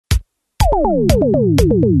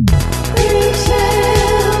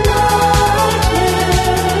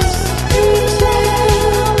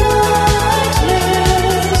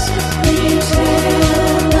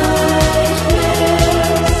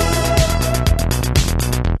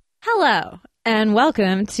Hello, and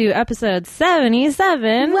welcome to episode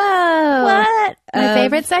 77. Whoa. What? My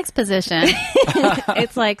favorite sex position.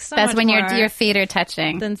 It's like so That's much when more your feet are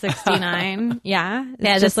touching. than 69. Yeah. It's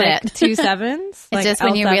Yeah, just that's like it. 2 sevens. It's like just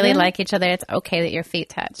when you really L7. like each other, it's okay that your feet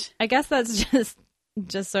touch. I guess that's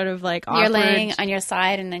just sort of like You're awkward, laying on your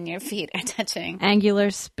side and then your feet are touching. angular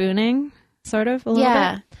spooning, sort of, a little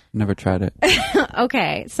Yeah. bit. Never tried it.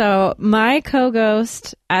 Okay, so my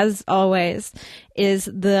co-ghost, as always, is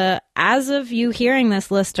as of you hearing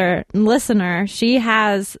this listener, she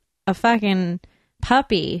has a fucking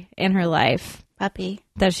puppy in her life Puppy.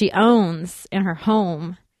 that she owns in her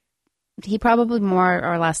home. He probably more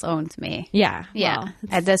or less owns me. Yeah. Yeah. well,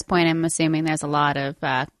 At this point, I'm assuming there's a lot of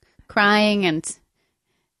crying, and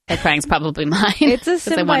the crying's probably mine. it's a 'cause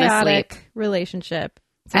I wanna symbiotic sleep. relationship.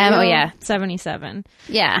 It's Oh, real yeah. 77.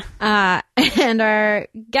 Yeah. And our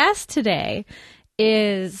guest today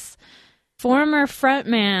is former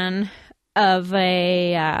frontman of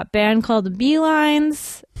a band called the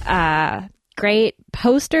Beelines, great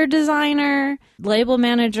poster designer, label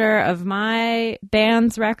manager of my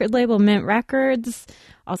band's record label, Mint Records,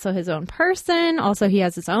 also his own person. Also, he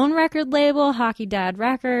has his own record label, Hockey Dad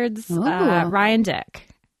Records, Ooh. Ryan Dick.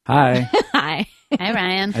 Hi. Hi. Hi,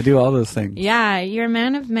 Ryan. I do all those things. Yeah, you're a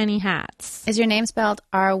man of many hats. Is your name spelled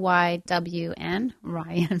R-Y-W-N?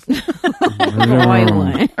 Ryan.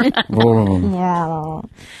 Whoa.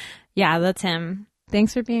 Yeah, that's him.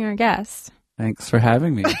 Thanks for being our guest Thanks for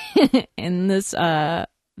having me. in this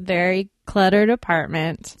very cluttered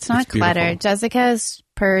apartment. It's not It's beautiful. cluttered. Jessica's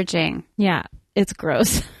purging. Yeah, it's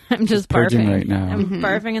gross. I'm just purging barfing right now. I'm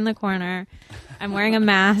barfing in the corner. I'm wearing a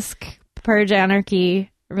mask. Purge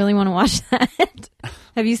Anarchy. I really want to watch that.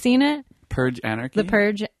 Have you seen it? Purge Anarchy? The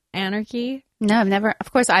Purge Anarchy? No, I've never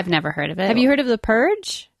heard of it. Have you heard of The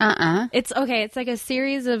Purge? Uh-uh. It's okay. It's like a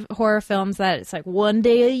series of horror films that it's like one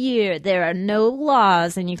day a year. There are no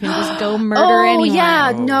laws and you can just go murder Oh, anyone.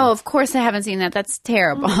 yeah. No, of course I haven't seen that. That's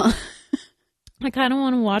terrible. I kind of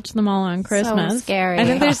want to watch them all on Christmas. scary. I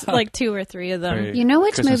think there's like 2 or 3 of them. Right. You know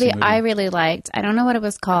which Christmas movie movie. I really liked? I don't know what it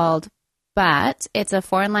was called, but it's a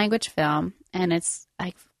foreign language film, and it's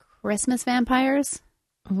like Christmas vampires.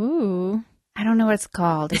 Ooh. I don't know what it's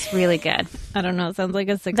called. It's really good. I don't know. It sounds like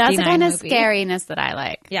a 69 That's the kind of movie. scariness that I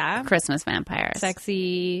like. Yeah. Christmas vampires.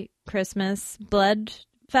 Sexy Christmas Blood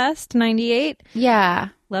Fest 98. Yeah.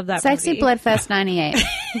 Love that Sexy movie. Bloodfest 98.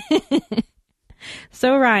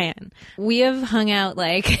 So Ryan, we have hung out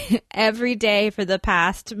like every day for the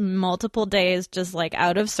past multiple days, just like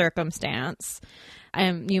out of circumstance.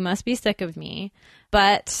 You must be sick of me,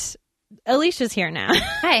 but Alicia's here now.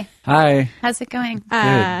 Hi. Hi. How's it going?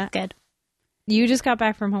 Good. You just got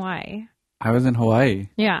back from Hawaii. I was in Hawaii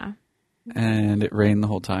Yeah. and it rained the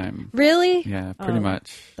whole time. Really? Yeah, pretty Oh,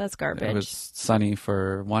 much. That's garbage. It was sunny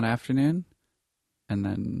for one afternoon and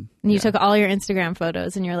then And you yeah, took all your Instagram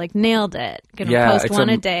photos and you're like, nailed it. Gonna Yeah, post except one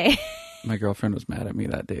a day. my girlfriend was mad at me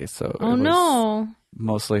that day, so Oh it was no.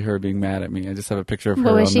 mostly her being mad at me. I just have a picture of her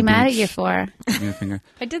What was on she the mad at beach, you for? giving me a finger.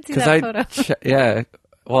 I did see 'Cause that photo. Yeah.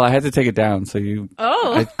 Well, I had to take it down, so you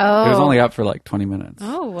Oh. it was only up for like 20 minutes.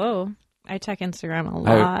 Oh, whoa. I check Instagram a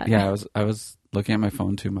lot. I was looking at my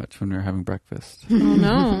phone too much when we were having breakfast. Oh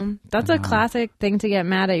no. That's a classic thing to get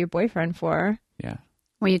mad at your boyfriend for. Yeah.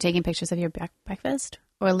 Were you taking pictures of your breakfast?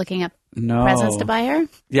 Or looking up No. presents to buy her?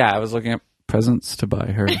 Yeah, I was looking at presents to buy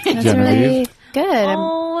her. That's Genevieve. really good.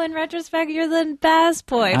 Oh, in retrospect, you're the best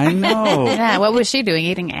boy. I know. Yeah, what was she doing?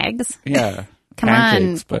 Eating eggs? Yeah. Come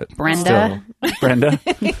Pancakes, on, but Brenda. still. Brenda.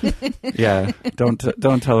 Yeah. Don't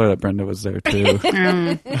tell her that Brenda was there too.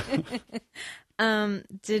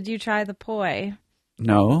 Did you try the poi?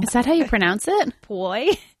 No. Is that how you pronounce it? Poi?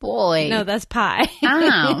 Boy. No, that's pie.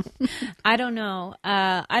 Oh. I don't know.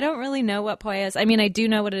 I don't really know what poi is. I mean, I do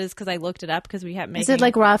know what it is because I looked it up because we kept making. Is it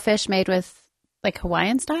like raw fish made with like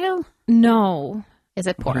Hawaiian style? No. Is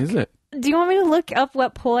it pork? What is it? Do you want me to look up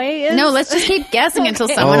what poi is? No, let's just keep guessing until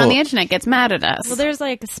someone on the internet gets mad at us. Well, there's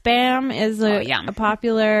like spam is yum. a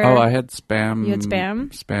popular. Oh, I had spam. You had spam?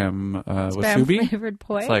 Spam spam wasubi. flavored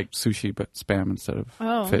poi. It's like sushi, but spam instead of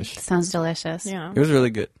Oh. fish. Sounds delicious. Yeah, It was really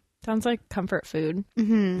good. sounds like comfort food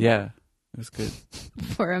Yeah, it was good.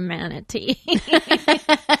 for a manatee.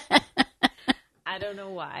 I don't know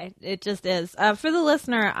why. It just is. For the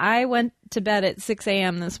listener, I went to bed at 6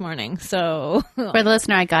 a.m. this morning. So, For the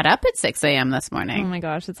listener, I got up at 6 a.m. this oh morning. my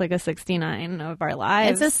gosh, it's like a 69 of our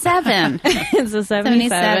lives. It's a 7. It's a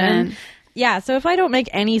 77. Yeah, so if I don't make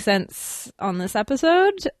any sense on this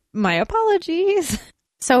episode, my apologies.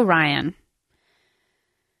 So, Ryan,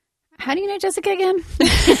 how do you know Jessica again?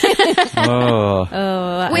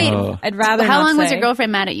 Oh, Wait, I'd rather how not long was say. your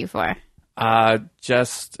girlfriend mad at you for?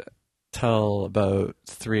 just till about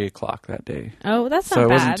 3:00 that day. Oh, that's So not it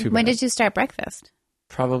bad. wasn't too bad. When did you start breakfast?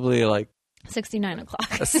 Probably like 69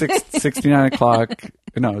 o'clock. 69 o'clock.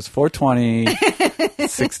 No, it was 4:20,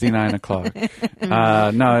 69 o'clock. No,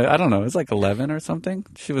 I don't know. It was like 11 or something.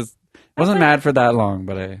 Wasn't mad for that long,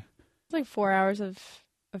 but It's like 4 hours of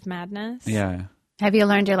madness. yeah. Have you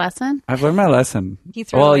learned your lesson? I've learned my lesson. He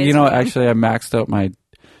threw Well, away his phone. actually I maxed out my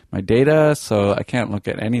data, so I can't look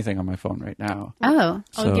at anything on my phone right now. Oh.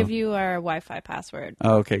 I'll So- give you our Wi-Fi password.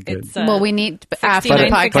 Oh, okay, good. It's Well, we need after the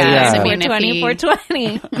 69, podcast. yeah. I mean, if 420, he-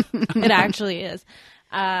 420. It actually is.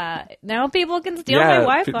 Now people can steal yeah, my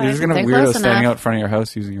Wi-Fi. there's gonna They're be weirdos close standing enough. out front of your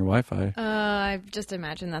house using your Wi-Fi. I just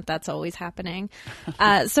imagine that's always happening.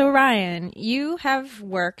 So Ryan, you have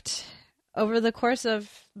worked over the course of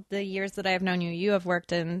the years that I have known you. You have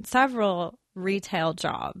worked in several retail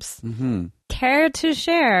jobs. Mm-hmm. Care to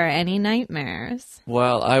share any nightmares?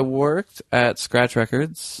 Well, I worked at Scratch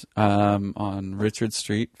Records on Richard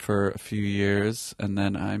Street for a few years, and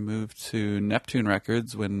then I moved to Neptune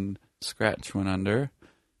Records when Scratch went under.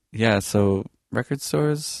 Yeah, so record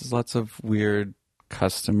stores, lots of weird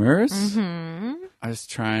customers. Mm-hmm. I was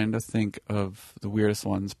trying to think of the weirdest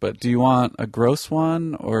ones, but do you want a gross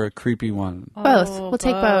one or a creepy one? Both. We'll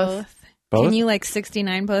take both. Both? Can you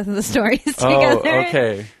 69 both of the stories Oh, together?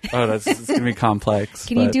 okay. Oh, it's going to be complex.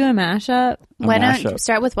 Can you but do a mashup? a Why don't you mashup.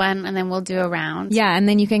 start with one and then we'll do a round? Yeah, and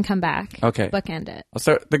then you can come back. Okay. Bookend it. I'll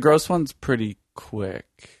start. The gross one's pretty quick.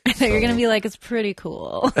 So you're so- going to be like, it's pretty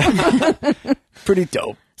cool. pretty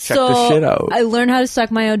dope. Check so the shit out. I learned how to suck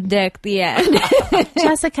my own dick, the end.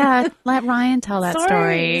 Jessica, let Ryan tell that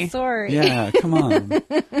story. Sorry. Yeah, come on.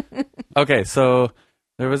 Okay, so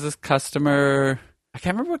there was this customer. I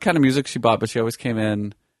can't remember what kind of music she bought, but she always came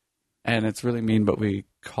in, and it's really mean, but we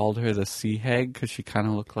called her the sea hag because she kind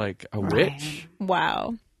of looked like a witch.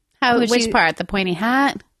 Wow. Which she- part? The pointy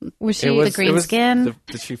hat? Was she? the green skin?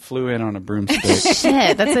 She flew in on a broomstick.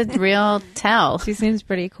 Shit, that's a real tell. She seems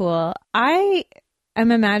pretty cool. I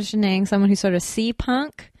am imagining someone who's sort of sea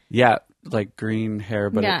punk. Yeah, like green hair,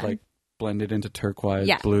 but Yeah. it like blended into turquoise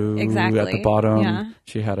Yeah, blue exactly. at the bottom. Yeah.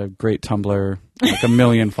 She had a great Tumblr, like 1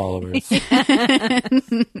 million followers.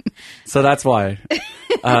 So that's why.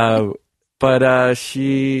 But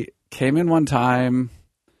she came in one time,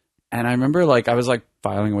 and I remember I was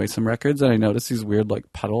filing away some records, and I noticed these weird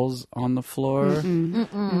puddles on the floor,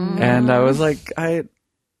 and I was like,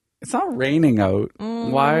 it's not raining out.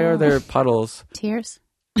 Why are there puddles? Tears?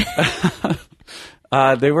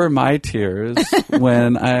 They were my tears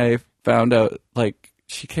when I found out,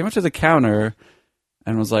 she came up to the counter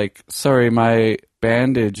and was like, sorry, my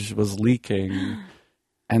bandage was leaking.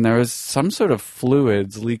 And there was some sort of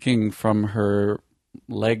fluids leaking from her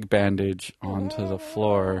leg bandage onto the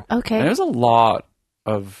floor. Okay. And it was a lot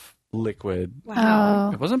of liquid. Wow.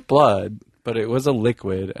 Oh. It wasn't blood, but it was a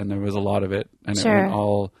liquid, and there was a lot of it. And Sure. it went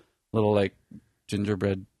all little,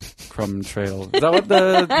 gingerbread crumb trail. Is that what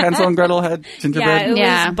the Hansel and Gretel had? Gingerbread? Yeah, it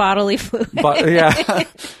Yeah. was bodily fluid. Yeah.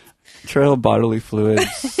 Trail of bodily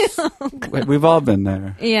fluids. We've all been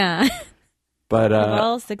there. Yeah. But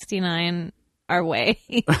Well, 69 our way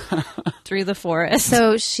through the forest.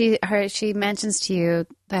 So she mentions to you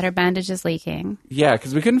that her bandage is leaking. yeah,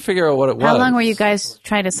 because we couldn't figure out what it was. How long were you guys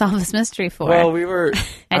trying to solve this mystery for? Well, we were.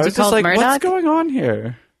 I you was just called like, Murdoch? what's going on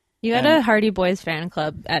here? You had a Hardy Boys fan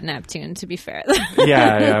club at Neptune, to be fair.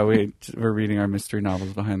 Yeah, we're reading our mystery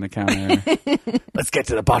novels behind the counter. Let's get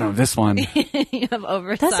to the bottom of this one. You have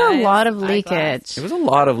oversized. that's a lot of eyeglass. leakage. It was a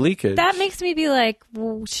lot of leakage. That makes me be like,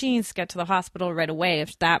 well, she needs to get to the hospital right away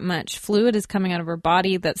if that much fluid is coming out of her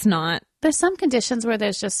body that's not. There's some conditions where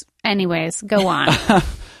there's just, anyways, go on.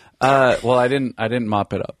 Well, I didn't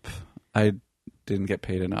mop it up. I didn't get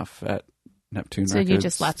paid enough at Neptune So Records. you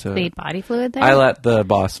just left the body fluid there? I let the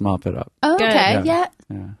boss mop it up. Oh, Good. okay. Yeah. Yeah.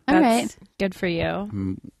 Yeah. All That's right. good for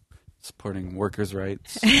you. Supporting workers'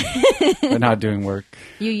 rights, but not doing work.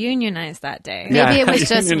 You unionized that day. Maybe Yeah, it was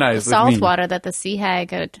just unionized with salt me. water that the sea hag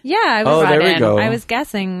had. Yeah, I was Oh, there we in. go. I was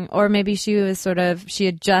guessing, or maybe she was she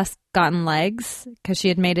had just gotten legs because she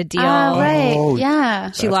had made a deal. Oh, right. Oh. Yeah.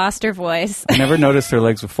 She lost her voice, I never noticed her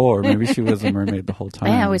legs before. Maybe she was a mermaid the whole time.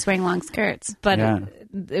 Yeah, always wearing long skirts. but Yeah.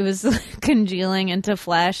 it was congealing into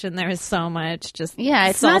flesh, and there was so much just Yeah,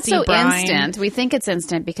 it's not salty so brine. instant. We think it's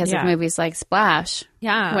instant because Yeah. of movies like Splash,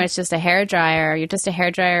 Yeah, where it's just a hair dryer. You're just a hair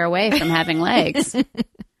dryer away from having legs,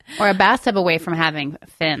 or a bathtub away from having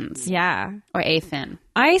fins, yeah. or a fin.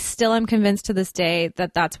 I still am convinced to this day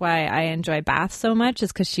that that's why I enjoy baths so much,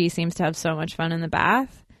 is because she seems to have so much fun in the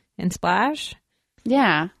bath in Splash.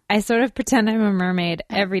 Yeah. I sort of pretend I'm a mermaid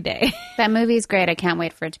every day. That movie's great. I can't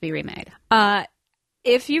wait for it to be remade.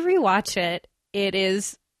 If you rewatch it, it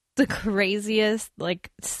is the craziest,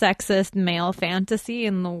 like, sexist male fantasy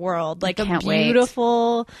in the world. Like, a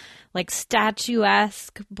beautiful, like,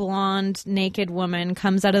 statuesque, blonde, naked woman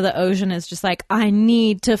comes out of the ocean, is just like, I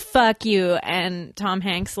need to fuck you. And Tom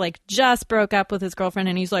Hanks, like, just broke up with his girlfriend,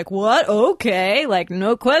 and he's like, what? Okay. Like,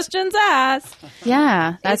 no questions asked.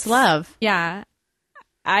 Yeah, that's love. Yeah.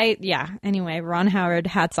 Anyway, Ron Howard,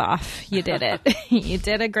 hats off. You did it. You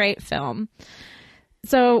did a great film.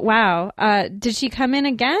 So, wow. Did she come in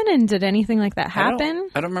again, and did anything like that happen?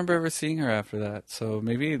 I don't remember ever seeing her after that. So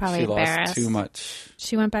maybe Probably she lost embarrassed. too much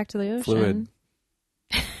She went back to the ocean. fluid.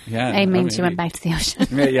 Yeah. I mean, she maybe. went back to the ocean.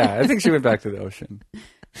 Yeah, I think she went back to the ocean.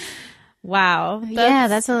 Wow.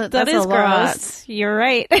 That's a That is lot. gross. You're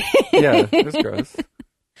right. Yeah, it was gross.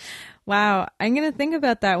 Wow. I'm going to think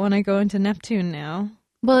about that when I go into Neptune now.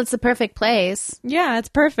 Well, it's the perfect place. Yeah, it's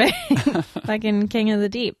perfect. Like in King of the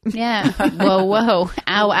Deep. Yeah. Whoa, whoa.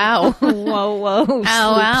 Ow, ow. Whoa, whoa.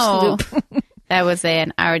 Ow, Sloop, ow. That was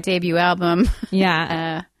our debut album.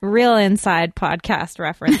 Yeah. Real inside podcast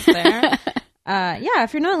reference there. Yeah,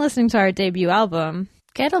 if you're not listening to our debut album,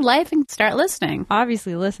 Get a life and start listening.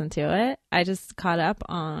 obviously listen to it. I just caught up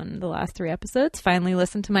on the last 3 episodes. Finally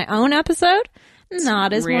listened to my own episode.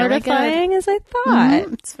 Not as really mortifying as I thought.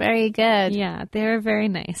 Mhm. It's very good. Yeah, they're very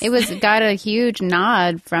nice. It got a huge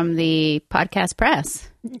nod from the podcast press.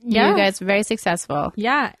 Yeah. You guys were very successful.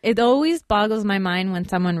 Yeah, it always boggles my mind when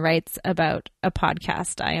someone writes about a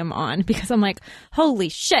podcast I am on, because I'm like, holy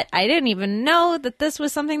shit, I didn't even know that this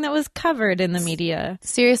was something that was covered in the media.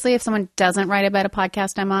 Seriously, if someone doesn't write about a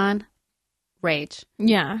podcast I'm on, rage.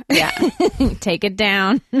 Yeah. Yeah. Take it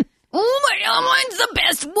down. Oh, my one's the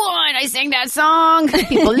best one. I sang that song.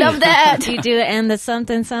 People love that. You do the end the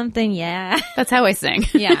something something, yeah. That's how I sing.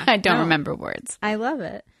 Yeah. I don't No. remember words. I love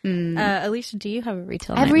it. Alicia, do you have a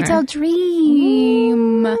retail I have a nightmare? retail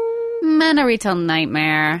dream. Man, a retail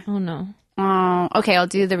nightmare. Oh, no. Oh, okay. I'll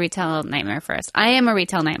do the retail nightmare first. I am a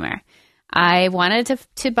retail nightmare. I wanted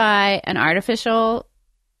to buy an artificial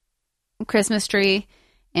Christmas tree,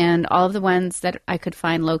 and all of the ones that I could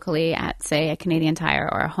find locally at, say, a Canadian Tire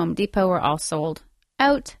or a Home Depot were all sold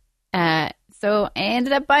out. So I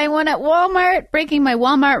ended up buying one at Walmart, breaking my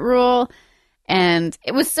Walmart rule, and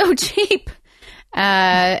it was so cheap.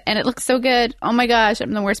 And it looks so good. Oh my gosh,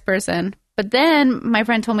 I'm the worst person. But then my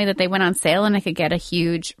friend told me that they went on sale and I could get a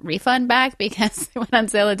huge refund back because they went on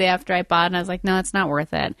sale the day after I bought. And I was like, no, it's not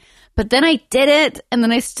worth it. But then I did it. And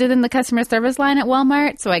then I stood in the customer service line at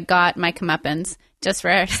Walmart. So I got my comeuppance just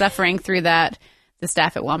for suffering through that. The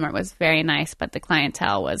staff at Walmart was very nice, but the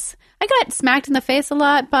clientele was... I got smacked in the face a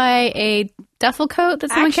lot by a duffel coat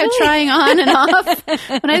that someone kept trying on and off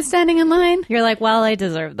when I was standing in line. You're like, well, I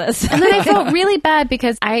deserve this. And then I felt really bad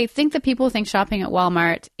because I think that people think shopping at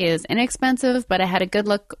Walmart is inexpensive, but I had a good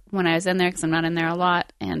look when I was in there because I'm not in there a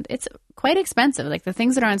lot, and it's quite expensive. Like the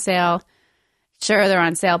things that are on sale, sure, they're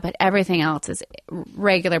on sale, but everything else is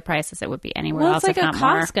regular prices. It would be anywhere Well, else, it's like if a not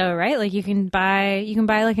more. Costco, right? Like you can buy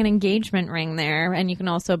like an engagement ring there, and you can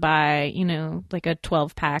also buy, like a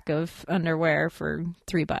 12-pack of underwear for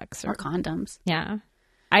 $3 Or condoms. yeah.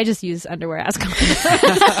 I just use underwear as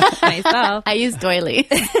condoms myself. I use doilies.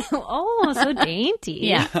 Oh, so dainty.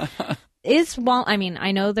 Yeah.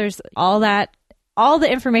 I know there's all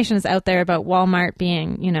the information is out there about Walmart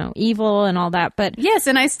being, evil and all that, but Yes,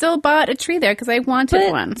 and I still bought a tree there because I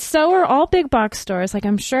wanted one. so are all big box stores. Like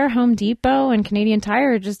I'm sure Home Depot and Canadian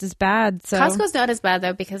Tire are just as bad. So Costco's not as bad,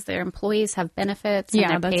 though, because their employees have benefits and Yeah,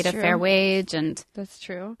 they're that's paid a true. fair wage, and that's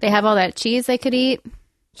true. they have all that cheese they could eat.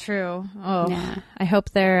 True. Oh, Yeah. I hope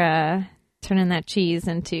they're turning that cheese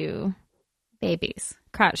into Babies.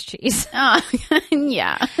 crotch cheese. Oh,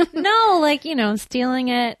 yeah. No, like, stealing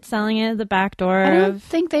it, selling it at the back door I don't of...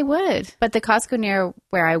 think they would. But the Costco near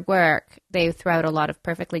where I work, they throw out a lot of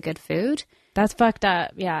perfectly good food. That's fucked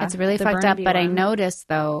up, yeah. It's really The fucked up, Burnaby but I one. noticed,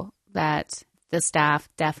 though, that the staff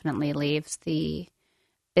definitely leaves the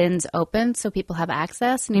bins open so people have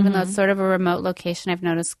access. And even though it's sort of a remote location, I've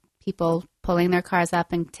noticed people pulling their cars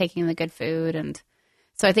up and taking the good food. And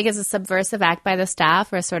so I think it's a subversive act by the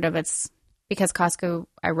staff, or sort of it's because Costco,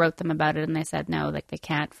 I wrote them about it and they said no, like they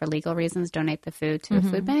can't, for legal reasons, donate the food to a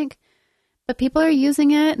food bank. But people are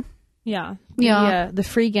using it. Yeah. Yeah. The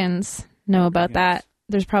Freegans know about that.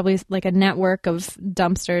 There's probably like a network of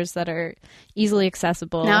dumpsters that are easily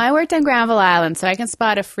accessible. Now, I worked on Granville Island, so I can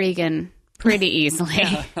spot a Freegan pretty easily.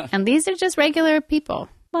 And these are just regular people.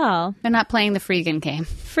 Well, They're not playing the Freegan game.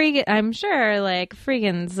 Freegan, I'm sure, like,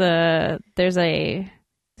 Freegan's, there's a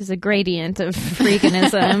gradient of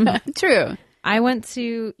Freeganism. True. I went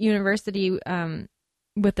to university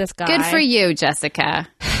with this guy. Good for you, Jessica.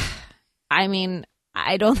 I mean,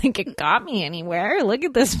 I don't think it got me anywhere. Look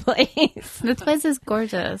at this place. This place is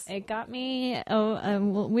gorgeous. It got me a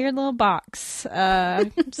weird little box.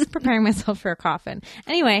 Just preparing myself for a coffin.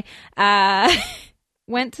 Anyway,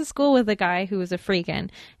 went to school with a guy who was a Freegan,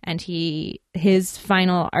 and his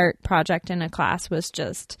final art project in a class was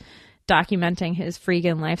just documenting his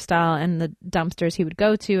Freegan lifestyle and the dumpsters he would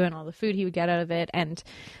go to and all the food he would get out of it. And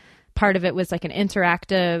part of it was like an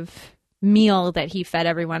interactive meal that he fed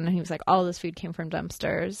everyone, and he was like, all this food came from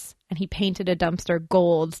dumpsters, and he painted a dumpster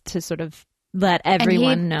gold to sort of let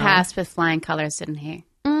everyone know. Passed with flying colors, didn't he?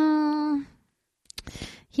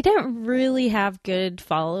 He didn't really have good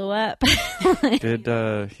follow-up.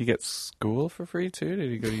 Did he get school for free too? Did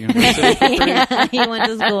he go to university for free? Yeah, he went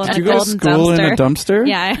to school in Did the you go to Golden school Dumpster. in a dumpster?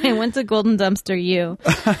 Yeah, I went to Golden Dumpster U.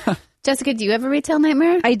 Jessica, do you have a retail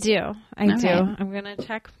nightmare? I do. I do. Okay. I'm going to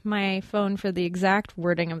check my phone for the exact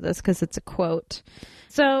wording of this because it's a quote.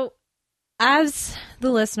 So, as the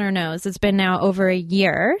listener knows, it's been now over a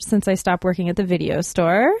year since I stopped working at the video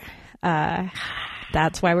store.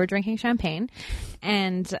 That's why we're drinking champagne.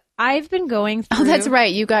 And I've been going through... Oh, that's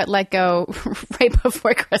right. You got let go right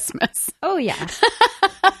before Christmas. Oh, yeah.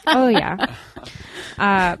 Oh, yeah.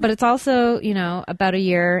 But it's also, about a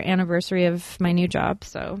year anniversary of my new job,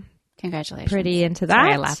 so... Congratulations. Pretty into that.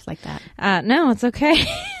 Sorry I laughed like that. No, it's okay.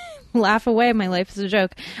 Laugh away. My life is a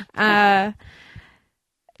joke. So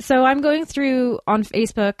I'm going through on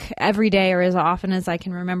Facebook every day, or as often as I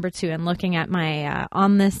can remember to, and looking at my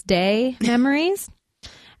on this day memories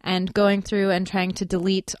and going through and trying to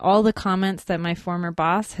delete all the comments that my former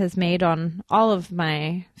boss has made on all of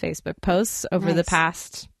my Facebook posts over the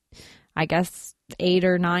past, I guess, 8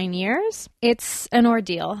 or 9 years. It's an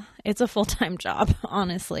ordeal. It's a full-time job,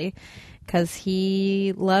 honestly, because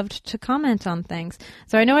he loved to comment on things.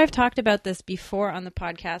 So I know I've talked about this before on the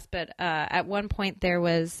podcast, but at one point there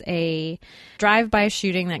was a drive-by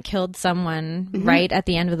shooting that killed someone right at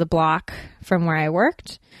the end of the block from where I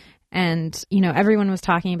worked. And, everyone was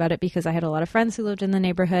talking about it because I had a lot of friends who lived in the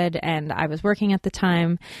neighborhood and I was working at the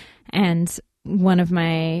time. And one of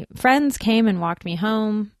my friends came and walked me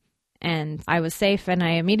home. And I was safe, and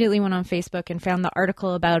I immediately went on Facebook and found the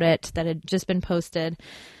article about it that had just been posted.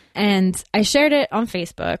 And I shared it on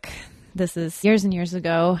Facebook. This is years and years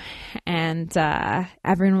ago. And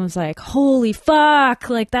everyone was like, holy fuck,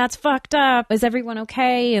 like, that's fucked up. Is everyone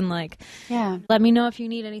okay? And yeah, let me know if you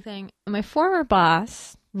need anything. And my former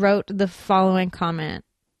boss wrote the following comment: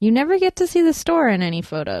 you never get to see the store in any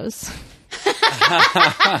photos.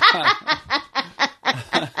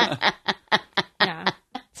 Yeah.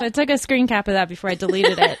 So I took a screen cap of that before I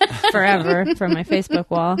deleted it forever from my Facebook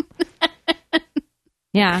wall.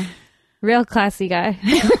 Yeah. Real classy guy.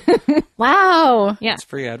 Wow. Yeah. It's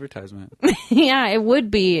free advertisement. Yeah, it would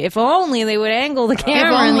be. If only they would angle the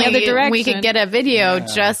camera in the other direction. We could get a video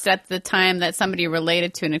just at the time that somebody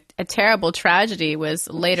related to a terrible tragedy was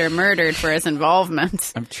later murdered for his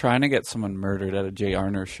involvement. I'm trying to get someone murdered at a Jay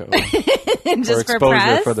Arner show. Just for for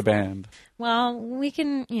press? exposure for the band. Well, we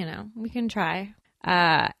can try.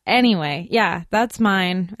 Anyway, yeah, that's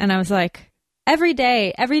mine. And I was like, every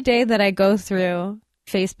day that I go through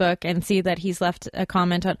Facebook and see that he's left a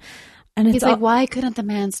comment on, and it's He's like, why couldn't the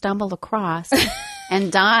man stumble across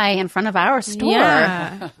and die in front of our store?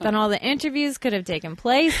 Yeah. Then all the interviews could have taken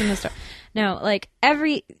place in the store. No,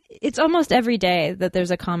 it's almost every day that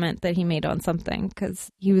there's a comment that he made on something,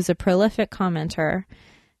 because he was a prolific commenter.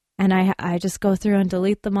 And I just go through and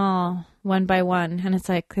delete them all one by one. And it's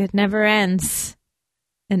like, it never ends.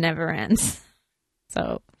 It never ends.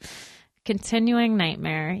 So, continuing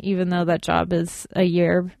nightmare, even though that job is a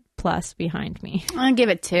year plus behind me. I'll give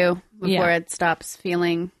it 2 before Yeah. it stops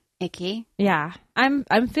feeling icky. Yeah, I'm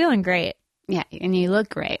feeling great. Yeah, and you look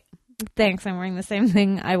great. Thanks. I'm wearing the same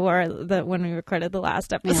thing I wore when we recorded the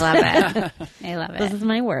last I episode. love it. I love This it. is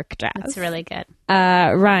my work dress. It's really good.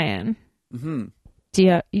 Ryan, Mm-hmm.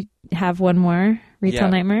 do you have one more retail Yeah.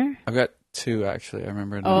 nightmare? I've got 2, actually. I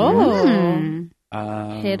remember. Oh,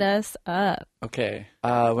 Mm. hit us up. Okay.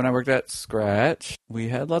 When I worked at Scratch, we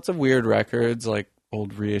had lots of weird records, like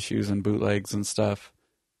old reissues and bootlegs and stuff.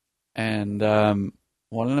 And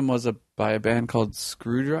one of them was by a band called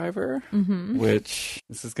Screwdriver, which,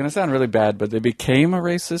 this is going to sound really bad, but they became a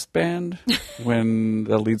racist band when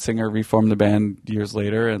the lead singer reformed the band years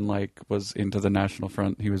later and was into the National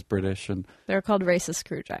Front. He was British, and They're called Racist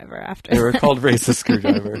Screwdriver after. they were called Racist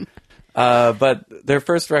Screwdriver. But their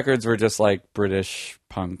first records were just like British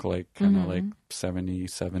punk, like kind of like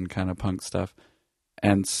 77 kind of punk stuff.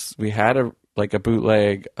 And we had a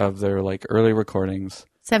bootleg of their like early recordings.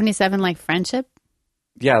 77, like Friendship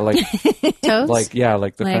Yeah, like Toast? like the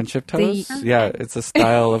Like friendship the- toast. Yeah, it's a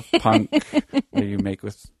style of punk that you make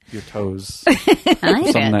with your toes. I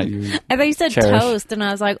like Something it. that you I thought you said Cherish. toast, and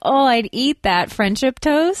I was like, oh, I'd eat that friendship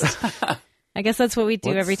toast. I guess that's what we do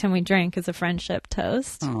What's- every time we drink is a friendship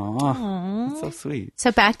toast. Aw, that's so sweet.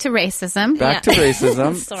 So back to racism. Back to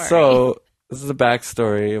racism. Sorry. So this is the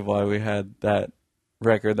backstory of why we had that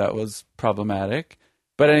record that was problematic.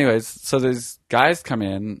 But anyways, so these guys come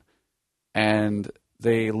in and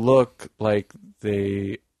they look like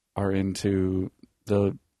they are into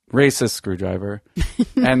the racist Screwdriver.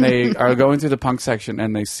 And they are going through the punk section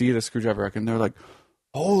and they see the Screwdriver record and they're like,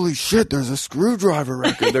 holy shit, there's a Screwdriver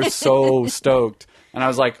record. They're so stoked. And I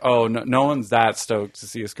was like, oh, no one's that stoked to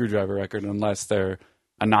see a Screwdriver record unless they're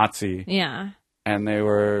a Nazi. Yeah. And they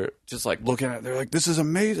were just like looking at it. They're like, this is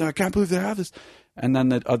amazing. I can't believe they have this. And then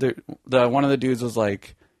one of the dudes was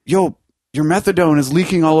like, yo, your methadone is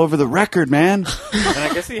leaking all over the record, man. And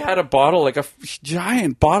I guess he had a bottle, like a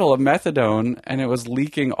giant bottle of methadone, and it was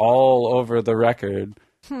leaking all over the record.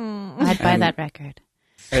 I'd buy that record.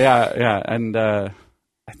 Yeah. And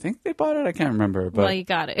I think they bought it. I can't remember. But Well, you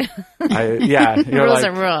got it. you're Rules like,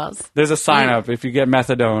 are rules. there's a sign up if you get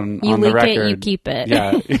methadone You on the leak record. it, you keep it.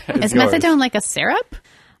 Yeah. Is methadone like a syrup?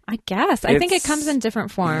 I guess. I think it It's- comes in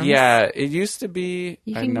different forms. Yeah, it used to be.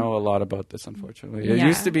 You I can- know a lot about this, unfortunately. It Yeah.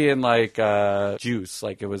 used to be in like juice,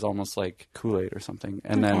 like it was almost like Kool-Aid or something.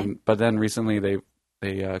 And but then recently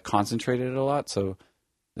they concentrated it a lot, so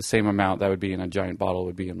the same amount that would be in a giant bottle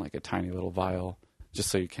would be in like a tiny little vial, just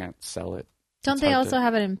so you can't sell it. Don't It's they hard also to-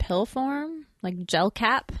 have it in pill form? Like gel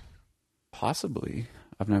cap? Possibly,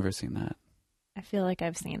 I've never seen that. I feel like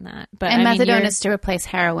I've seen that. But And I mean, methadone you're- is to replace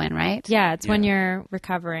heroin, right? Yeah, it's when Yeah. you're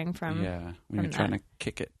recovering from. Yeah, when from you're trying that. to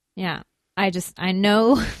kick it. Yeah. I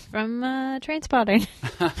know from Trainspotting.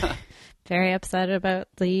 Very upset about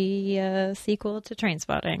the sequel to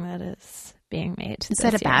Trainspotting that is being made. Is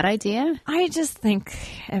that a bad idea? I just think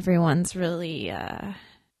everyone's really,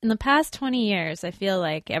 in the past 20 years, I feel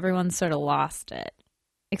like everyone's sort of lost it,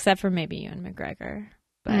 except for maybe Ewan McGregor.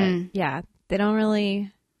 But yeah, they don't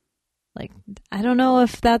really, like, I don't know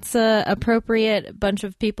if that's a appropriate bunch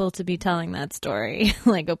of people to be telling that story.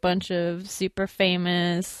 Like a bunch of super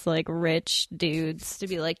famous, like rich dudes to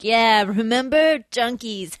be like, yeah, remember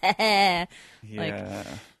junkies? Yeah.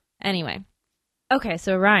 Anyway. Okay,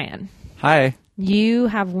 so Ryan, Hi, you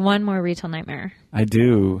have one more retail nightmare. I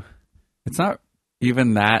do. It's not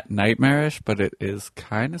even that nightmarish, but it is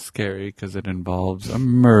kind of scary because it involves a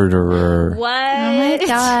murderer. What? Oh my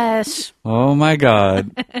gosh. Oh my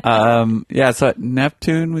god. Yeah, so at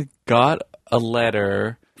Neptune we got a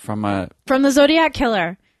letter from a From the Zodiac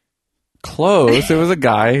Killer. close. It was a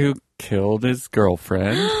guy who killed his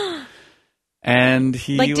girlfriend. And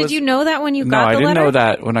he Like, did was, you know that when you No, got the I didn't letter? know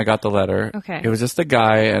that when I got the letter. Okay. It was just a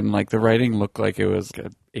guy and like the writing looked like it was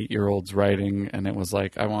an 8-year-old's writing, and it was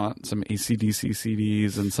like, I want some AC/DC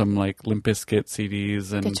CDs and some like Limp Bizkit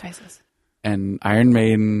CDs Good and choices. and Iron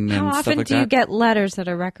Maiden How and stuff often like do you that. get letters at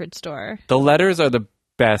a record store? The letters are the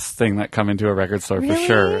best thing that come into a record store for Really?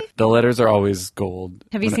 sure. The letters are always gold.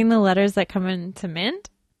 Have you When seen the letters that come into Mint?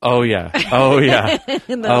 Oh yeah. Oh yeah.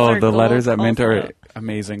 Those Oh, are the gold letters at Mint are also.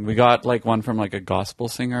 amazing. We got like one from like a gospel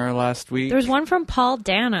singer last week. There's one from Paul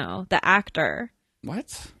Dano, the actor.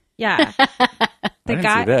 What? Yeah. The didn't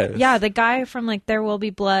guy, see this. yeah, the guy from like There Will Be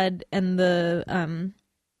Blood and the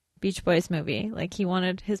Beach Boys movie. Like he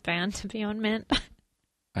wanted his band to be on Mint.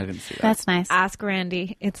 I didn't see that. That's nice. Ask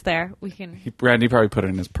Randy. It's there. We can. Randy probably put it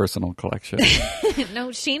in his personal collection. No,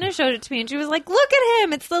 Sheena showed it to me and she was like, "Look at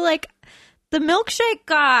him! It's the milkshake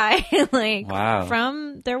guy, like Wow.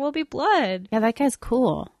 from There Will Be Blood." Yeah, that guy's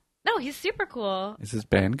cool. No, he's super cool. Is his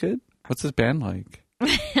band good? What's his band like?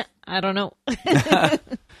 I don't know.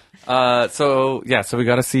 So we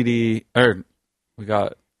got a CD, or we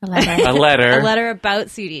got A letter. a letter, A letter about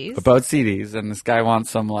CDs. about CDs, and this guy wants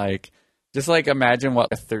some like, just like imagine what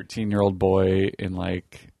a 13-year-old boy in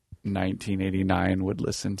like 1989 would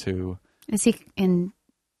listen to. Is he in?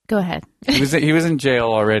 Go ahead. He was in jail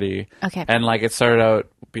already, Okay. and like it started out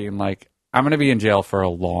being like, I'm gonna be in jail for a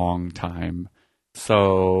long time,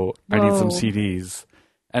 so I need some Whoa. CDs,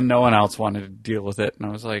 and no one else wanted to deal with it, and I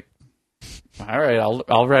was like, all right,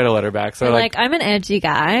 I'll write a letter back. So You're like, I'm an edgy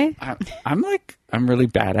guy. I'm really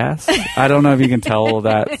badass. I don't know if you can tell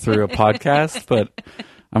that through a podcast, but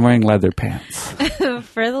I'm wearing leather pants.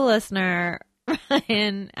 For the listener,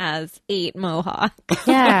 Ryan has 8 mohawks.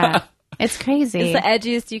 Yeah. It's crazy. It's the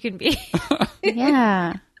edgiest you can be.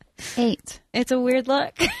 Yeah. 8. It's a weird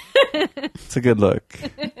look. It's a good look.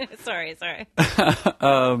 Sorry.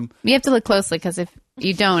 You have to look closely because if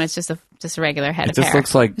you don't, it's just a regular head It of just hair.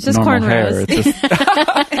 looks like It's just normal hair. cornrows. It's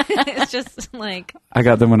just, It's just like I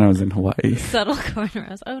got them when I was in Hawaii. subtle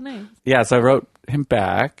cornrows. Oh, nice. Yeah, so I wrote him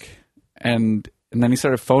back, and then he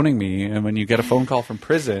started phoning me. And when you get a phone call from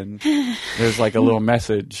prison, there's like a little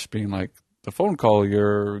message being like, the phone call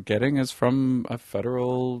you're getting is from a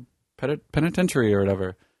federal penitentiary or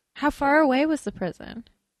whatever. How far away was the prison?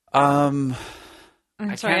 I'm I'm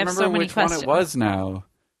I sorry, I can't have remember so many which questions. one it was now.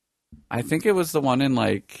 I think it was the one in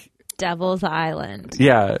like, Devil's Island.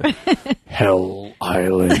 yeah, Hell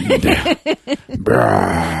Island.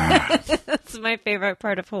 Brah. That's my favorite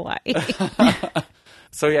part of Hawaii.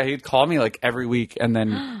 So yeah, he'd call me like every week and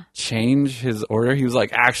then change his order. He was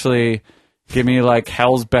like, actually, give me like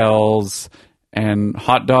Hell's Bells and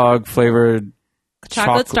hot dog flavored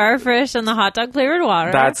Chocolate starfish and the hot dog flavored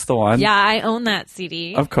water. That's the one. Yeah, I own that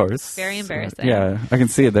CD. Of course. Very embarrassing. Yeah, I can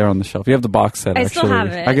see it there on the shelf. You have the box set, I actually. still have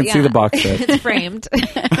it. I can see yeah. the box set. It's framed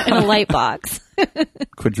in a light box.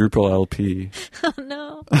 Quadruple LP. Oh,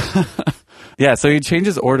 no. Yeah, so he'd change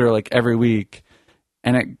his order like every week,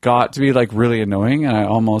 and it got to be like really annoying, and I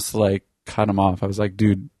almost like cut him off. I was like,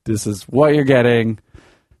 dude, this is what you're getting.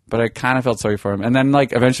 But I kind of felt sorry for him. And then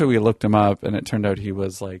like eventually we looked him up, and it turned out he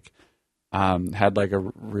was like, had like a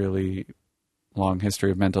really long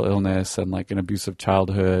history of mental illness and like an abusive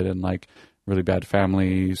childhood and like really bad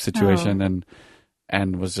family situation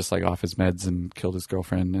and was just like off his meds and killed his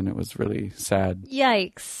girlfriend, and it was really sad.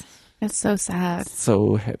 Yikes. It's so sad.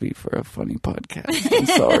 So heavy for a funny podcast. I'm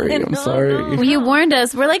sorry. I'm sorry. no. Well, you warned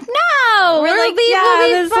us. We're like, no, We're like, we'll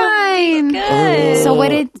be this will fine. be good. So what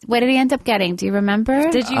did he end up getting? Do you remember?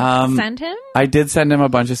 Did you send him? I did send him a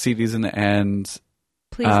bunch of CDs in the end.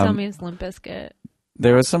 Please tell me it's Limp Bizkit.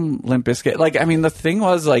 There was some Limp Bizkit. Like, I mean, the thing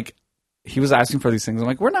was, like, he was asking for these things. I'm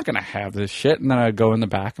like, we're not going to have this shit. And then I'd go in the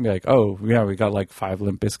back and be like, oh, yeah, we got like 5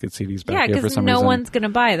 Limp Bizkit CDs back Yeah, here for because some no reason. one's going to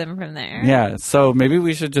buy them from there. Yeah, so maybe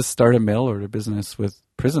we should just start a mail order business with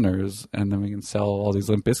prisoners, and then we can sell all these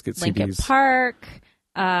Limp Bizkit CDs. Linkin Park.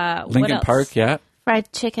 What Linkin else? Park, yeah.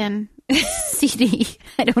 Fried chicken CD.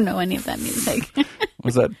 I don't know any of that music.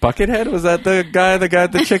 Was that Buckethead? Was that the guy that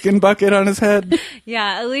got the chicken bucket on his head?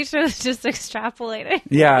 Yeah, Alicia was just extrapolating.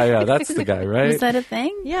 Yeah, that's the guy, right? Was that a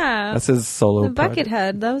thing? Yeah. That's his solo The project.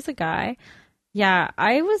 Buckethead, that was a guy. Yeah,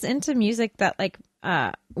 I was into music that like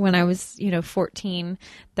when I was, 14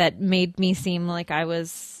 that made me seem like I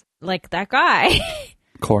was like that guy.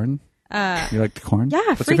 Korn? You like the Korn? Yeah,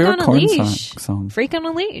 What's Freak your on favorite a Korn Leash. song? Freak on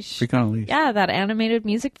a Leash. Freak on a Leash. Yeah, that animated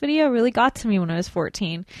music video really got to me when I was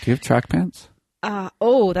 14. Do you have track pants? That's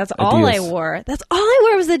all I Adidas. wore. That's all I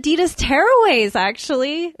wore was Adidas Tearaways,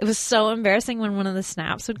 actually. It was so embarrassing when one of the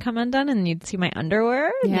snaps would come undone and you'd see my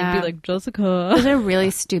underwear. And Yeah. you'd be like, Jessica. Those are really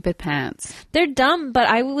stupid pants. They're dumb, but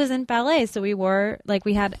I was in ballet, so we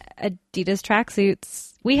had Adidas tracksuits.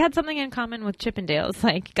 We had something in common with Chippendales.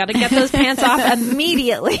 Like, gotta get those pants off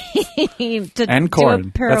immediately to And do a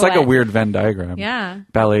Korn. pirouette. That's like a weird Venn diagram. Yeah.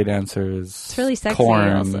 Ballet dancers. It's really sexy Korn,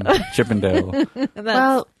 also. Chippendale.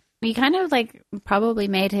 Well, he kind of like probably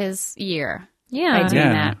made his year by Yeah. doing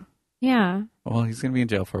Yeah. that. Yeah. Well, he's going to be in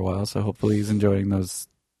jail for a while, so hopefully he's enjoying those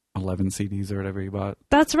 11 CDs or whatever he bought.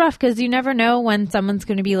 That's rough because you never know when someone's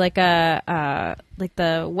going to be like like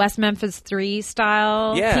the West Memphis 3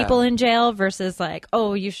 style Yeah. people in jail versus like,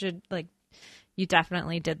 oh, you should like, you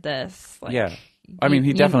definitely did this. Like, Yeah. I mean, he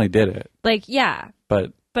you- definitely did it, like, yeah,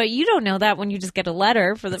 but but you don't know that when you just get a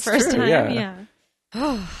letter for the It's first true, time.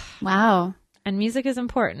 yeah. Wow. And music is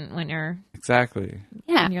important when you're exactly.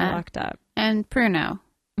 Yeah. locked up. And Pruno,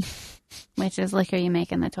 which is liquor you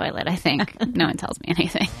make in the toilet, I think. No one tells me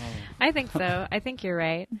anything. I think so. I think you're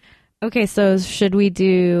right. Okay, so should we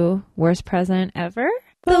do worst present ever?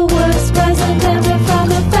 The worst present ever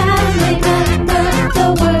from a family member.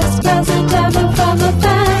 The worst present ever from a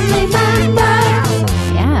family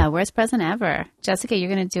member. Yeah, worst present ever. Jessica, you're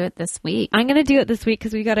going to do it this week. I'm going to do it this week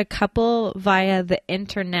because we got a couple via the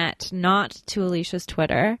internet, not to Alicia's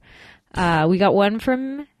Twitter. We got one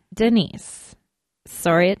from Denise.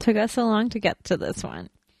 Sorry it took us so long to get to this one.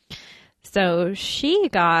 So she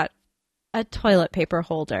got a toilet paper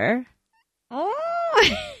holder. Oh!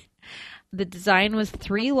 The design was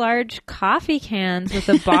 3 large coffee cans with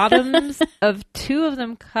the bottoms of 2 of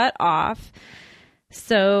them cut off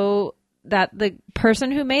so that the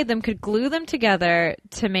person who made them could glue them together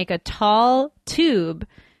to make a tall tube.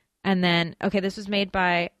 And then, okay, this was made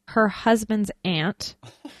by her husband's aunt.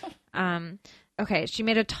 Okay, she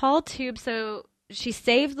made a tall tube, so she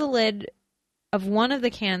saved the lid of one of the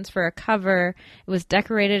cans for a cover. It was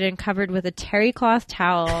decorated and covered with a terry cloth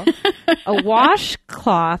towel. A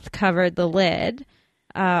washcloth covered the lid.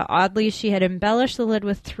 Oddly, she had embellished the lid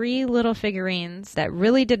with 3 little figurines that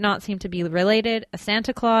really did not seem to be related: a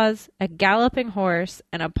Santa Claus, a galloping horse,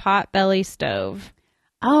 and a pot-belly stove.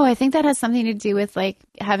 Oh, I think that has something to do with like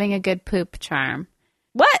having a good poop charm.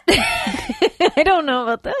 What? I don't know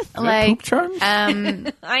about this. Like, poop charms?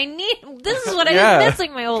 This is what I've Yeah. been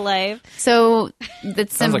missing my whole life. so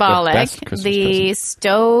that's Sounds like the symbolic. best Christmas The present.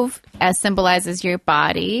 stove symbolizes your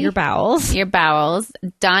body, Your bowels. your bowels,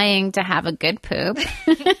 dying to have a good poop.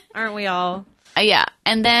 Aren't we all? Yeah.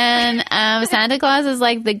 And then Santa Claus is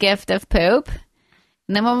like the gift of poop.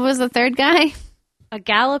 And then what was the third guy? A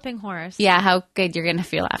galloping horse. Yeah, how good you're going to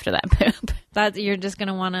feel after that poop. That you're just going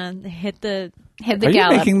to want to hit the... Hit the Are you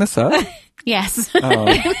gallop. making this up? Yes. Oh,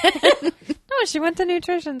 No, she went to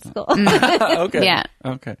nutrition school. okay. Yeah.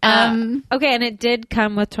 Okay. Okay, and it did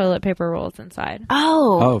come with toilet paper rolls inside.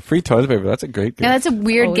 Oh. Oh, free toilet paper. That's a great gift. Now, that's a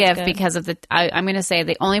weird Always gift good. because of the... I'm going to say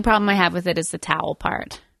the only problem I have with it is the towel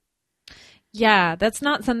part. Yeah, that's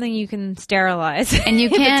not something you can sterilize. And you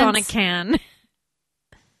if it's can't- on a can.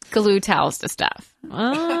 Glue towels to stuff.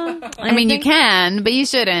 I mean, you think can, but you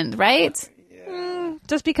shouldn't, right?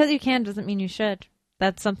 just because you can doesn't mean you should.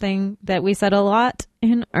 That's something that we said a lot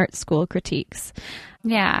in art school critiques.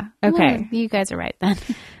 Yeah. Okay. Well, you guys are right then.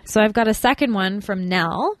 So I've got a second one from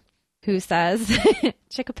Nell, who says,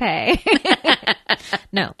 Chickapay.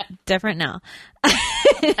 No, different Nell.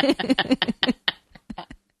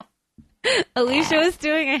 Alicia was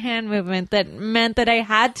doing a hand movement that meant that I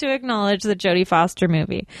had to acknowledge the Jodie Foster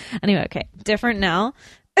movie. Anyway, okay, different Nell.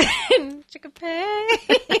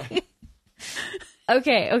 Chickapay.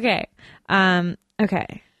 Okay.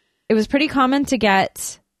 Okay. It was pretty common to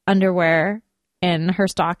get underwear in her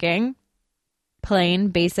stocking. Plain,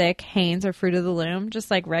 basic Hanes or Fruit of the Loom,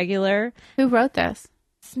 just like regular. Who wrote this?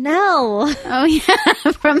 Snell. Oh,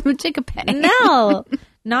 yeah. From Chickapay. No,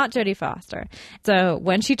 not Jodie Foster. So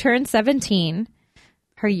when she turned 17,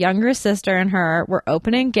 her younger sister and her were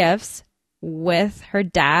opening gifts with her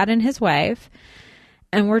dad and his wife,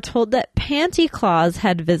 and we're told that Panty Claus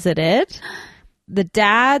had visited. The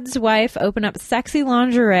dad's wife opened up sexy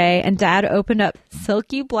lingerie, and dad opened up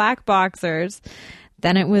silky black boxers.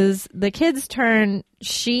 Then it was the kids' turn.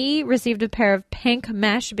 She received a pair of pink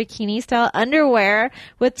mesh bikini-style underwear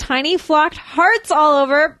with tiny flocked hearts all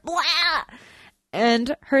over. Blah!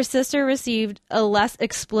 And her sister received a less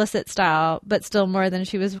explicit style, but still more than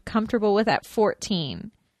she was comfortable with at 14.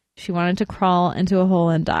 She wanted to crawl into a hole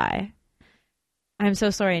and die. I'm so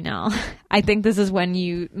sorry, Nell. I think this is when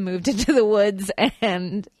you moved into the woods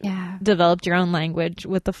and Yeah. developed your own language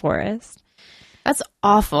with the forest. That's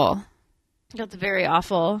awful. That's very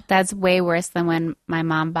awful. That's way worse than when my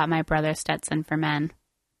mom bought my brother Stetson for men.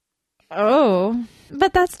 Oh,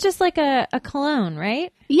 but that's just like a cologne,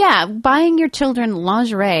 right? Yeah, buying your children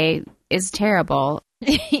lingerie is terrible.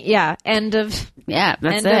 Yeah, end of Yeah,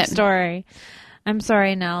 that's end it. of story. I'm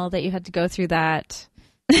sorry, Nell, that you had to go through that.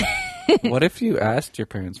 What if you asked your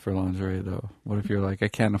parents for lingerie, though? What if you're like, I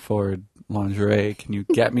can't afford lingerie. Can you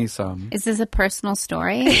get me some? Is this a personal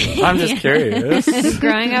story? I'm just curious.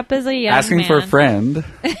 Growing up as a young Asking man. for a friend.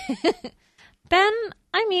 Ben,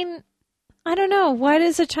 I mean, I don't know. Why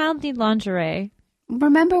does a child need lingerie?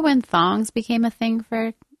 Remember when thongs became a thing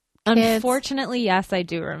for kids? Unfortunately, yes, I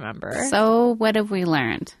do remember. So what have we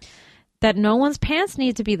learned? That no one's pants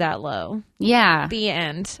need to be that low. Yeah. The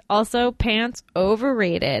end. Also, pants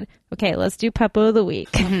overrated. Okay, let's do Puppo of the Week.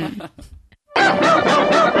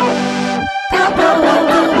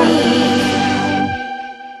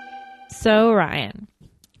 So, Ryan,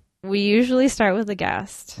 we usually start with a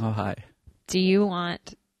guest. Oh, hi. Do you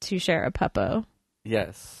want to share a Puppo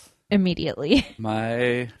Yes. immediately?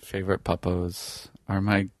 My favorite puppos are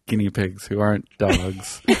my guinea pigs who aren't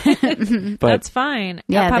dogs. But That's fine.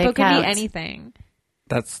 Yeah, a they Puppo can be count. anything.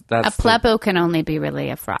 that's A the- pleppo can only be really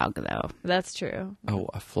a frog, though. That's true. Oh,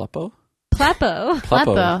 a fluppo? Pleppo.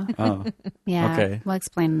 Pleppo. Oh, Yeah. Okay. We'll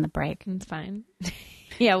explain in the break. It's fine.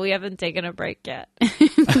 Yeah, we haven't taken a break yet.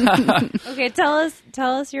 Okay, tell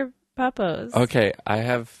us your puppos. okay. I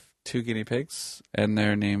have 2 guinea pigs, and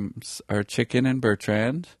their names are Chicken and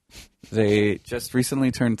Bertrand. They just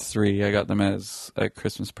recently turned 3. I got them as a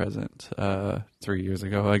Christmas present 3 years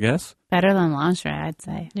ago, I guess. Better than lingerie, I'd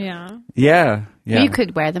say. Yeah. Yeah. You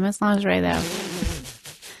could wear them as lingerie, though.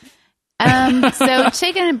 So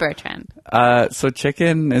Chicken and Bertrand. So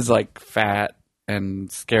Chicken is like fat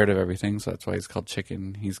and scared of everything, so that's why he's called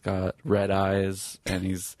Chicken. He's got red eyes, and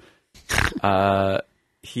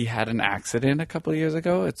he had an accident a couple of years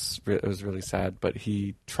ago. It was really sad, but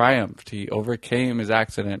he triumphed. He overcame his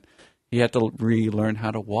accident. He had to relearn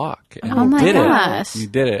how to walk, and Oh he my did gosh. it. He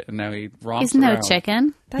did it, and now he romps He's no around.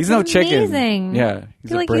 chicken. That's He's no chicken. amazing. Yeah,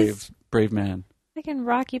 he's feel a like brave man. Like in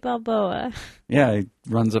Rocky Balboa. Yeah, he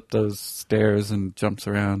runs up those stairs and jumps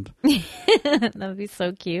around. That would be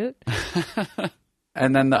so cute.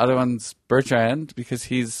 And then the other one's Bertrand, because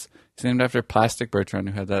he's named after Plastic Bertrand,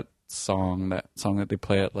 who had that song that they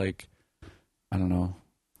play at, like, I don't know.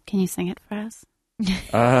 Can you sing it for us?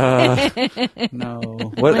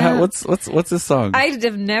 No. What's this song? I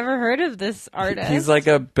have never heard of this artist. He's like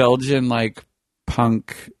a Belgian, like,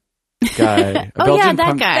 punk guy. Oh, yeah,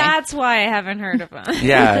 that guy. That's why I haven't heard of him.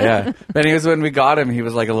 Yeah. But he was, when we got him, he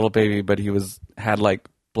was like a little baby, but he had like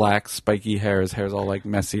black spiky hair. His hair's all like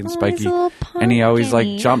messy and Oh, he's spiky. a little And he always like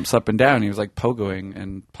punky. jumps up and down. He was like pogoing,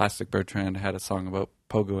 and Plastic Bertrand had a song about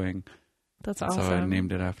pogoing. That's So I awesome.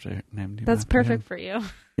 named him after That's him. perfect for you.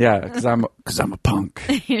 Yeah, because I'm a punk.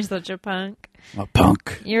 You're such a punk. I'm a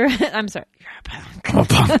punk. I'm sorry. You're a punk. I'm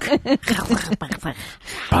a punk.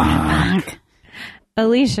 Punk.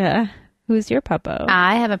 Alicia, who's your puppo?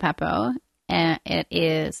 I have a puppo, and it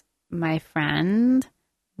is my friend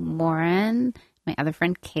Warren, my other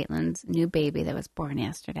friend Caitlin's new baby that was born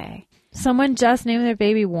yesterday. Someone just named their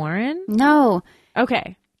baby Warren? No,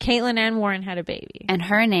 Okay. Caitlin and Warren had a baby. and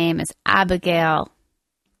her name is Abigail,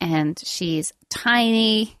 and she's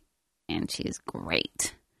tiny, and she's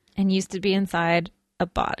great. And used to be inside a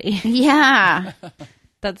body. Yeah.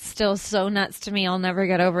 That's still so nuts to me. I'll never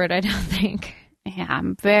get over it, I don't think. Yeah,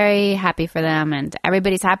 I'm very happy for them, and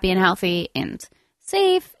everybody's happy and healthy and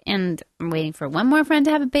safe, and I'm waiting for one more friend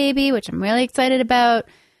to have a baby, which I'm really excited about.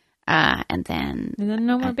 And then, And then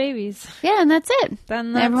no more babies. yeah, and that's it.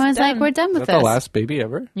 Then that's Everyone's like, done. we're done Is with that the this. last baby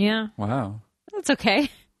ever? Yeah. Wow. That's okay.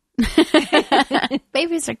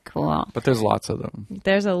 Babies are cool. But there's lots of them.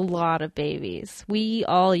 There's a lot of babies. We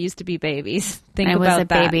all used to be babies. Think I was about a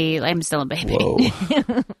that. baby. I'm still a baby. Whoa.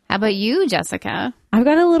 How about you, Jessica? I've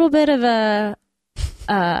got a little bit of a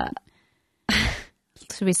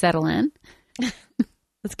Should we settle in?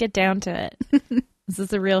 let's get down to it. This is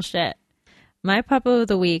the real shit. My puppo of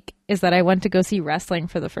the week is that I went to go see wrestling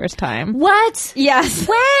for the first time. What? Yes.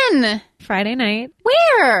 When? Friday night.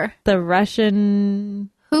 Where? The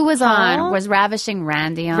Russian Who was on? Huh? Was Ravishing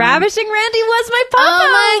Randy on? Ravishing Randy was my puppo.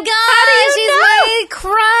 Oh my How do you know? gosh, he's my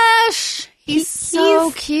crush. He's so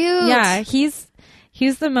he's- cute. Yeah,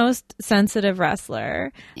 he's the most sensitive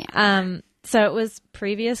wrestler. Yeah. So it was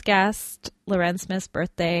previous guest Loren Smith's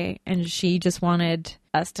birthday, and she just wanted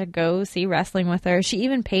us to go see wrestling with her. She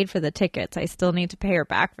even paid for the tickets. I still need to pay her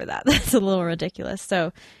back for that. That's a little ridiculous.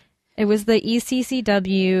 So it was the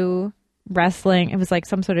ECCW wrestling. It was like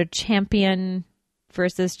some sort of champion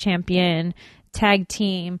versus champion tag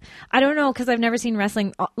team. I don't know, because I've never seen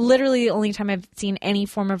wrestling. Literally, the only time I've seen any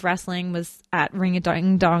form of wrestling was at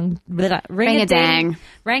Ring-a-Ding-Dong. Ring-a-dang.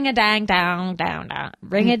 Ring-a-dang-down.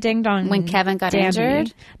 Ring-a-ding-dong. When Kevin got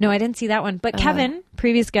injured? No, I didn't see that one. But Kevin,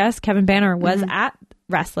 previous guest, Kevin Banner, was at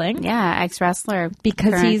wrestling Yeah, ex-wrestler.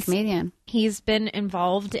 because current comedian. he's been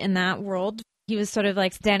involved in that world. He was sort of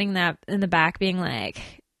like standing that in the back being like,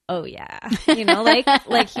 oh yeah, you know,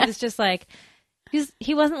 like he was just like,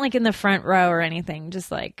 he wasn't like in the front row or anything,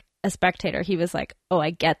 just like a spectator. He was like, oh, I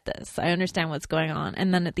get this. I understand what's going on.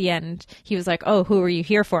 And then at the end, he was like, oh, who are you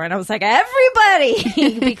here for? And I was like,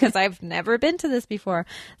 everybody, because I've never been to this before.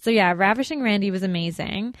 So yeah, Ravishing Randy was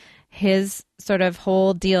amazing. His sort of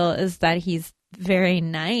whole deal is that he's very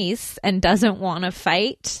nice and doesn't want to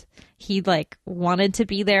fight. He like wanted to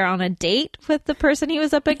be there on a date with the person he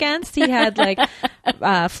was up against. He had like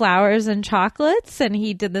flowers and chocolates, and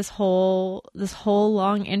he did this whole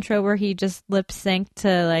long intro where he just lip synced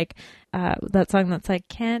to like that song that's like,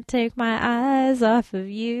 can't take my eyes off of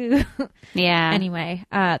you. Yeah. Anyway,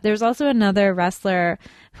 there's also another wrestler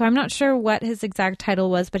who I'm not sure what his exact title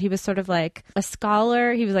was, but he was sort of like a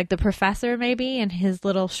scholar. He was like the professor maybe, and his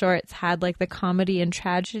little shorts had like the comedy and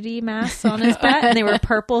tragedy masks on his butt, and they were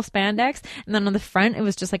purple spandex. And then on the front, it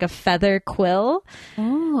was just like a feather quill.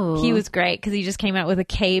 Ooh. He was great because he just came out with a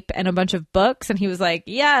cape and a bunch of books, and he was like,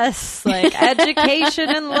 yes, like education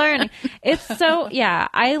and learning. It's so, yeah,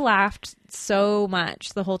 I laughed so much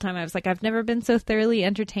the whole time. I was like, I've never been so thoroughly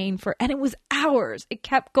entertained and it was hours. It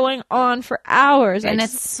kept going on for hours. And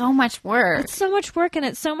it's so much work. It's so much work, and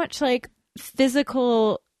it's so much like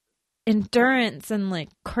physical endurance and like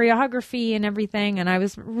choreography and everything. And I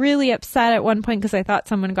was really upset at one point because I thought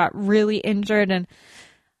someone got really injured, and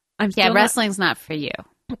I'm still Yeah, not- wrestling's not for you.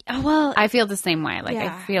 Oh, well, I feel the same way. Like,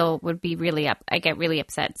 Yeah. I feel would be really I get really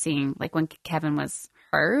upset seeing like when Kevin was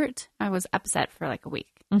hurt. I was upset for like a week.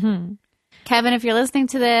 Mm-hmm. Kevin, if you're listening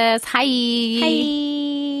to this,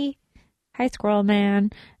 hi. Hi, Squirrel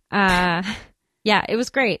Man. Yeah, it was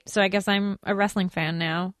great. So I guess I'm a wrestling fan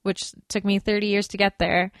now, which took me 30 years to get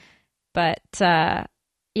there. But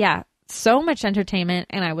yeah, so much entertainment,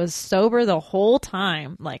 and I was sober the whole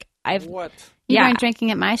time. Like What? You Yeah. weren't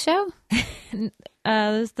drinking at my show? It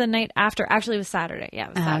was the night after. Actually, it was Saturday. Yeah,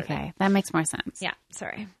 it was Saturday. Okay, that makes more sense. Yeah,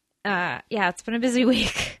 sorry. Yeah, it's been a busy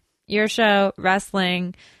week. Your show,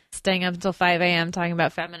 wrestling, staying up until 5 a.m. talking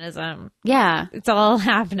about feminism. Yeah, It's all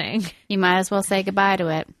happening. you might as well say goodbye to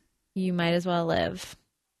it. You might as well live.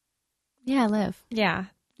 Yeah, live. Yeah.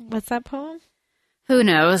 What's that poem? Who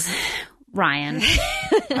knows? Ryan.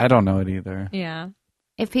 I don't know it either. Yeah.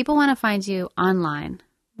 If people want to find you online,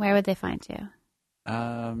 where would they find you?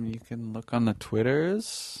 You can look on the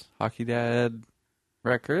Twitters, Hockey Dad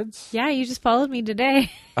Records. Yeah, you just followed me today.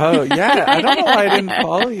 Oh, yeah. I don't know why I didn't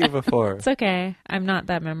follow you before. It's okay. I'm not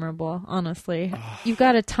that memorable, honestly. You've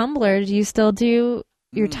got a Tumblr. Do you still do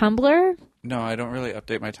your Tumblr? No, I don't really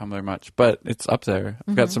update my Tumblr much, but it's up there.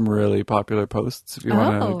 I've got some really popular posts if you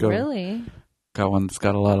want to Oh, go. really? Got one that's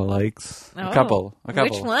got a lot of likes. Oh. A couple.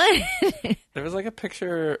 Which one? There was like a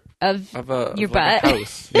picture Of of a Your of like butt? a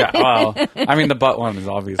house. Yeah, well, I mean the butt one is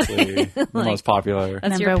obviously the most popular.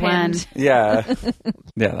 that's Number your one. pinned. Yeah,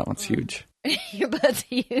 yeah, that one's huge. Your butt's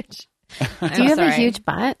huge. Do you have a huge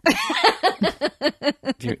butt?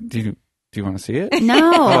 Do you want to see it?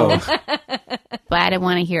 No. Oh, But I didn't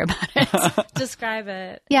want to hear about it. Describe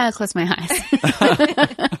it. Yeah, I'll close my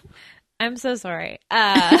eyes. I'm so sorry.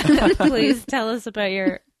 Please tell us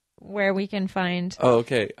about where we can find oh,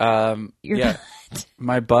 okay. your Yeah,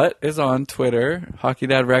 my butt is on Twitter, Hockey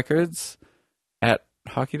Dad Records, at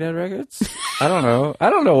Hockey Dad Records. I don't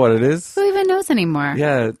know what it is. Who even knows anymore?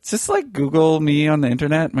 Yeah, just like Google me on the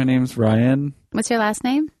internet. My name's Ryan What's your last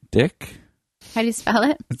name? Dick. How do you spell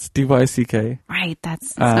it? It's DYCK. Right,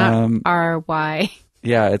 it's not RYWK.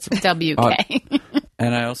 Yeah, it's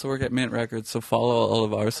and I also work at Mint Records, so follow all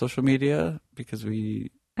of our social media because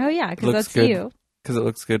Oh, yeah, because looks that's good. you. Because it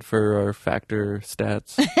looks good for our factor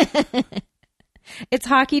stats. It's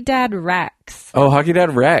Hockey Dad Rex. Oh, Hockey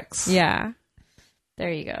Dad Rex. Yeah.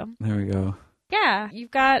 There you go. There we go. Yeah,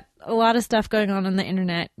 you've got a lot of stuff going on the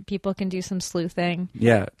internet. People can do some sleuthing.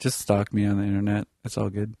 Yeah, just stalk me on the internet. It's all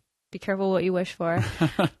good. Be careful what you wish for.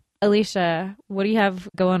 Alicia, what do you have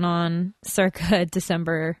going on circa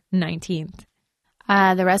December 19th?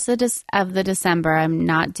 The rest of the December, I'm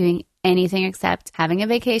not doing anything except having a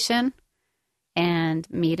vacation and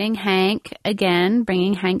meeting Hank again,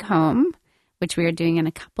 bringing Hank home, which we are doing in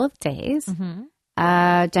a couple of days.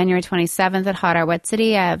 January 27th at Hot Air Wet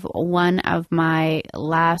City, I have one of my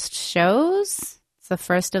last shows. It's the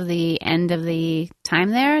first of the end of the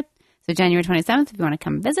time there. So January 27th, if you want to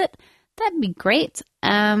come visit, that'd be great.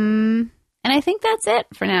 And I think that's it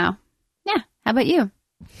for now. Yeah. How about you?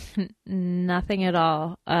 Nothing at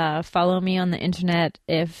all. Follow me on the internet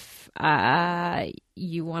if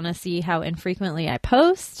you want to see how infrequently I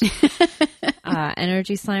post.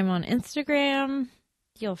 Energy Slime on Instagram.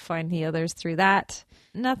 You'll find the others through that.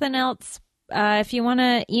 Nothing else. If you want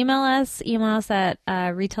to email us at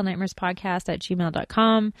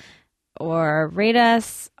retailnightmarespodcast@gmail.com or rate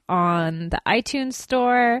us on the iTunes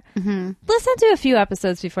store. Listen to a few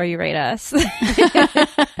episodes before you rate us.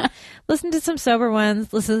 Listen to some sober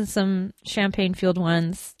ones, listen to some champagne-fueled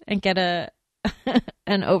ones, and get an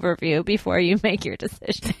overview before you make your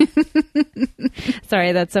decision.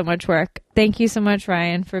 Sorry, that's so much work. Thank you so much,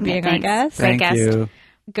 Ryan, for being our thanks. guest. Great Thank guest. you.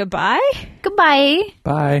 Goodbye. Goodbye.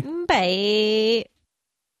 Bye. Bye.